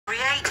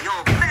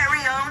your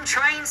very own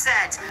train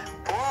set,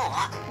 or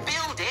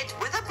build it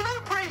with a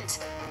blueprint.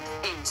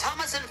 In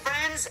Thomas and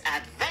Friends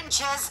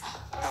Adventures,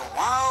 the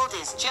world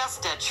is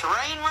just a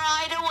train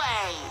ride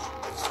away.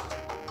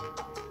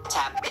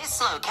 Tap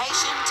this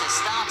location to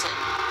start it.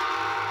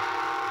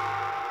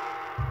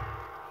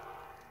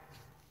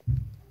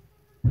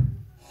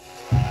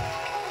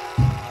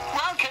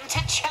 Welcome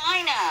to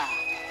China.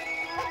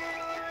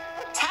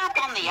 Tap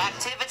on the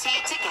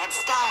activity to get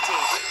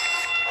started.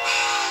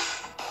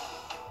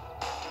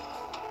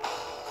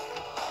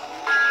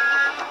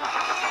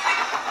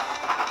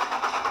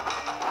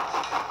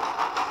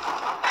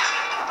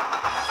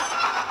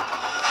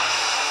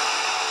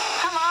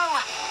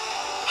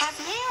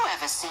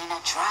 Seen a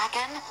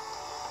dragon?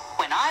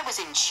 When I was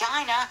in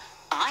China,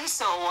 I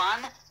saw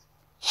one.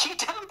 You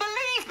don't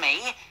believe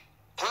me?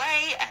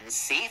 Play and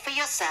see for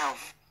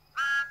yourself.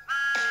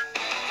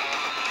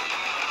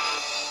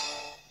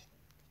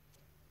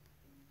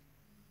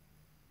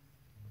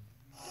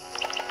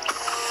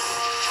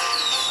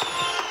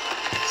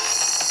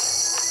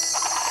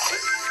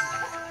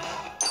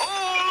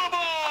 All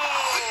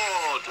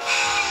aboard!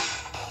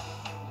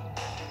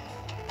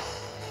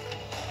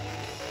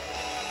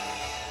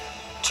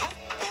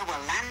 There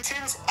were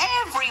lanterns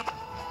everywhere.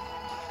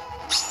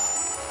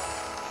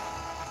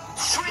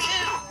 3, 2,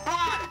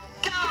 1,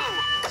 go!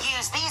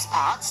 Use these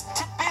parts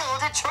to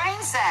build a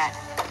train set.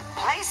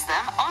 Place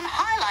them on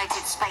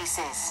highlighted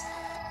spaces.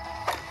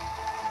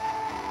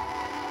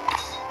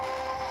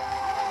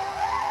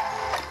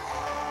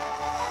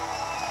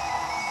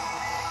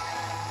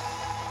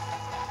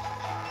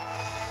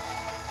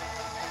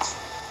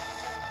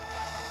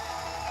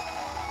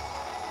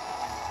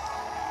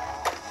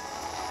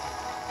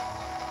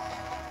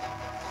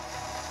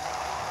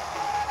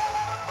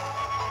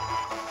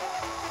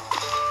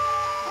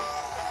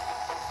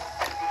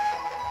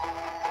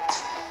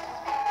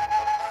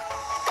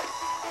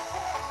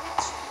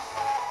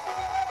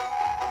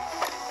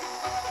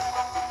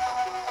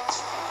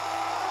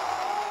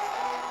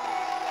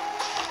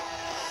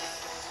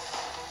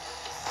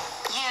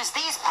 Use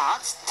these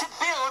parts to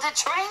build a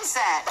train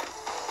set.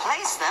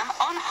 Place them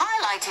on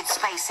highlighted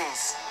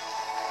spaces.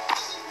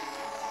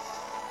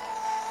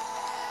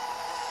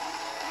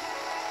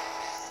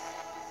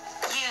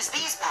 Use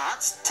these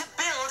parts to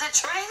build a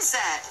train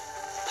set.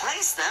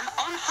 Place them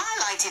on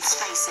highlighted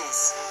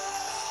spaces.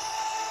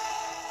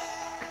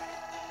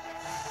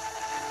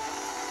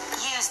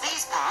 Use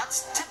these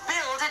parts to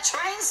build a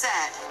train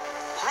set.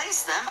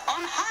 Place them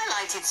on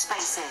highlighted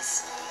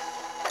spaces.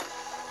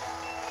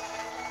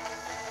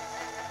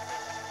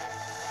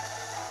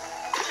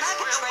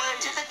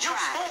 To the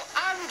track. Useful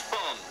and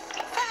fun.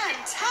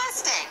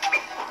 Fantastic!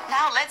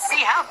 Now let's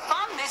see how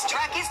fun this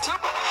track is to...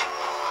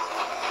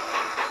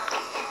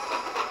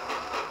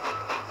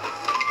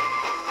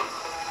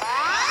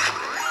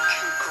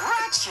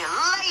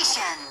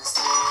 Congratulations!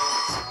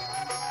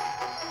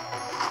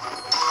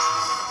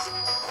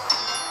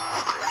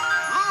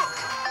 Look!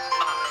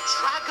 A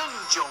dragon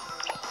jump.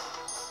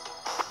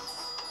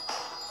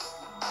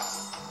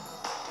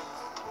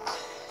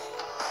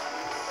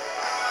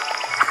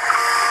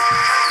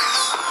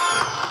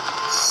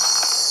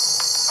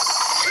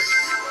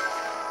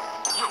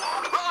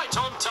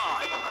 On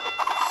time.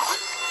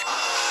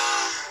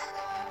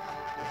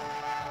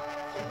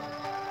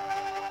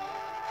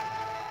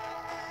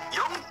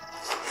 Young.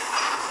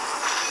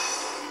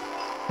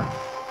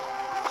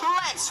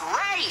 Let's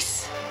race!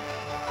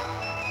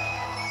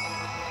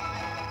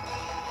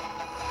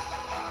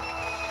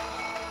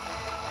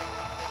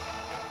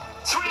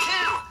 Three, 2,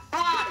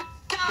 1,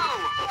 go!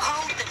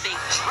 Hold the big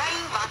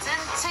train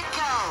button to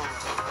go.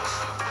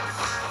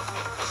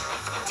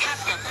 Tap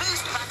the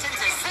boost button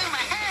to zoom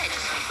ahead.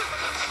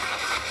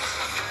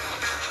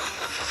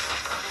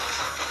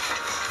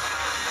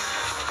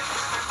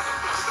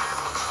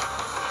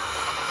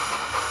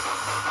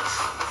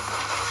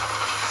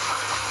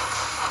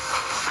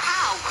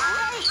 How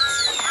great!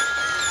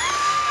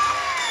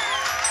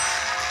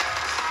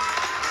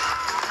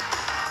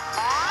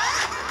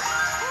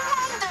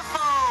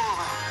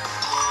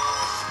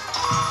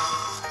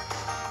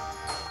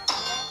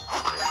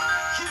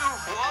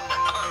 You've won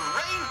a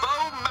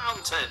Rainbow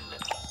Mountain.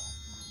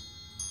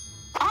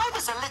 I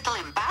was a little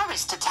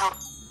embarrassed to tell...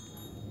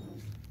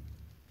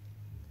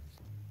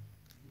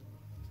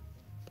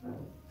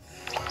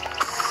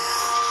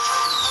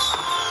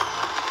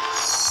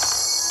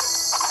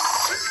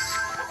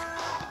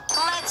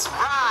 Let's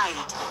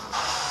ride!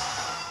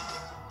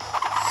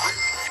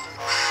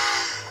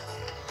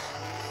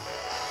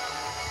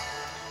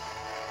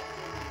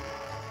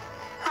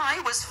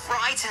 I was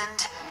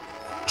frightened.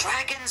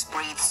 Dragons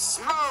breathe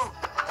smoke.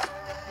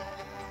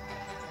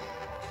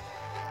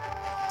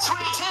 3,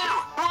 2,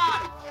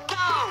 1, go!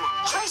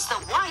 Trace the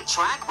white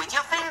track with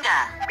your finger.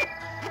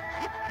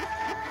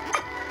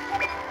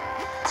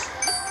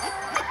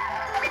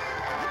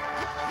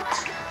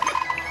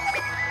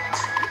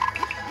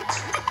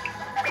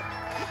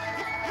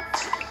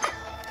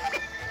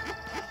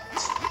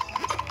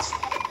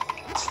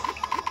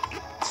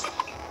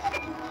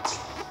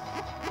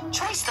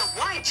 Trace the the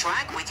white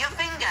track with your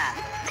finger.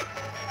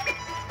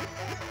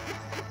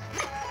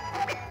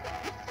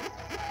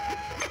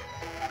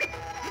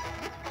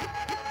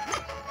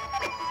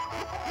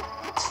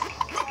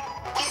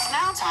 It's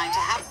now time to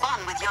have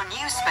fun with your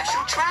new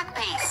special track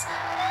piece,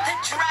 the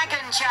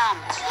Dragon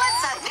Jump.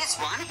 Let's add this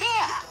one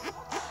here.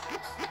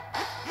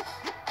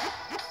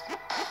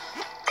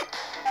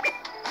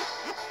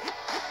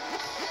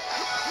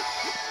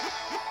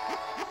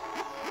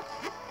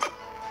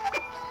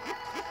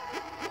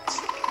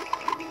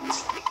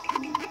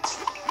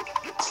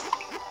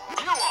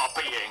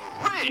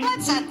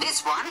 Let's add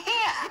this one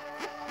here.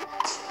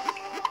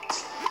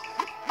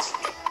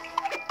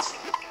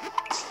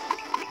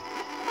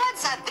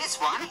 Let's add this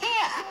one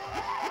here.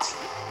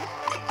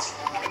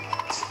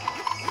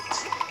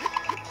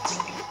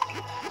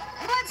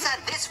 Let's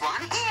add this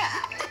one here.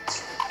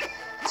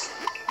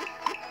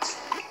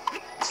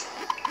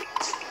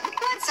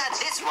 Let's add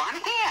this one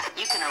here.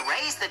 You can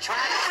erase the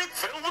track with...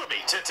 Fill the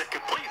meter to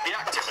complete the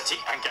activity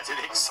and get an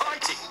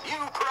exciting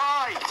new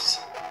prize.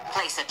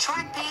 Place a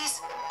track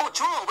piece or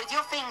draw with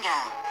your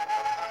finger.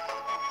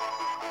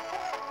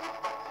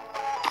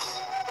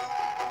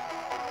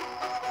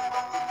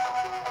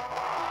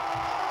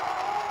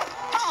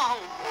 Oh,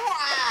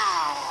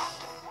 wow!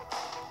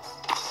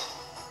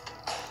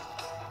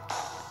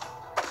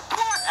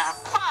 What a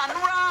fun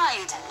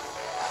ride!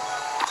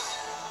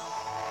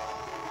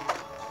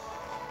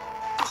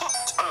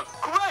 What a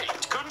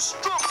great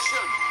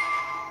construction!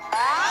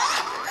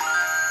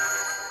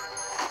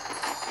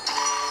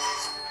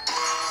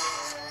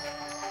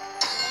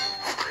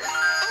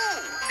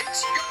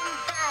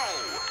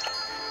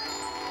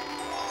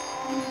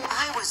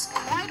 I was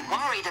quite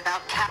worried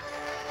about Cap.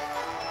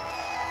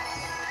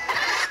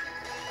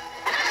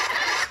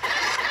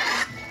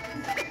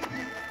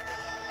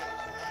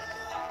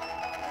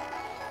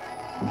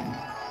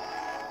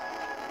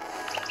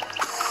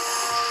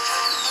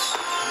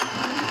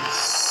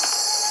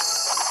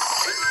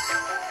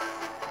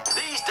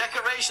 These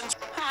decorations...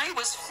 I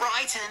was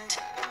frightened.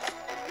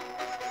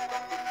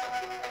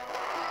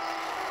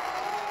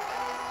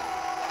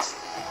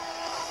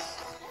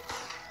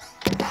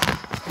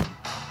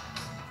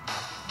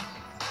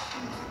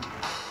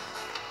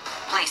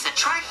 Place a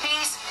track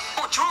piece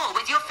or draw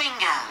with your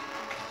finger.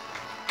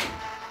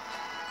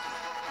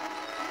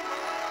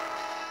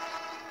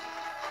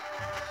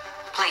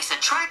 Place a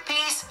track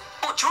piece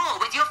or draw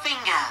with your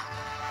finger.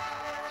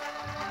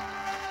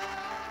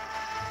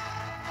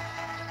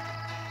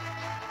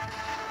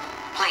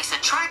 Place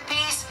a track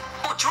piece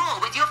or draw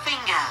with your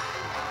finger.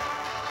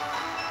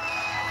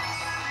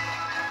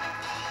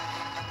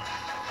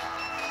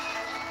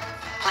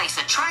 Place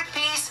a track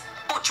piece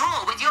or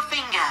draw with your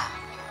finger.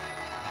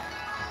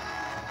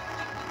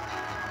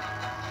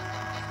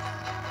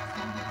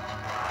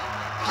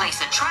 Place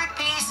a track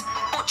piece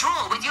or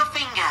draw with your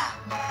finger.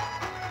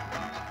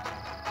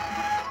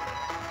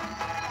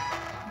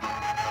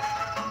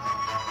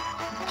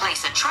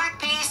 Place a track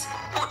piece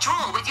or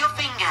draw with your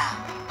finger.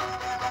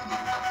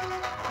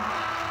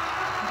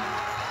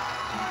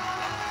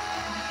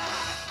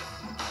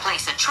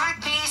 Place a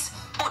track piece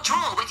or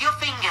draw with your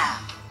finger.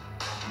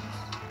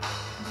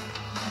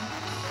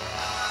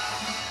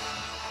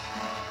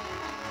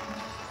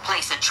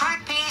 Place a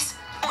track piece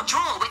or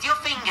draw with your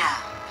finger.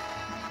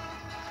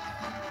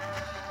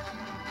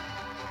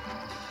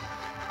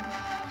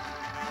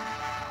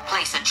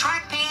 Place a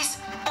track piece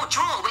or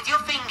draw with your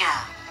finger.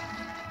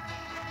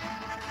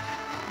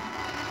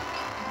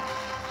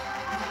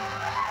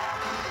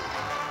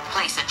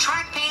 Place a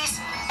track piece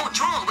or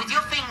draw with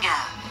your finger.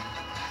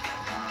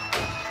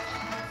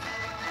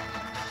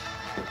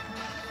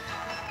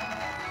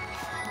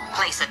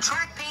 Place a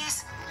track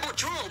piece or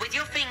draw with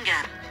your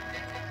finger.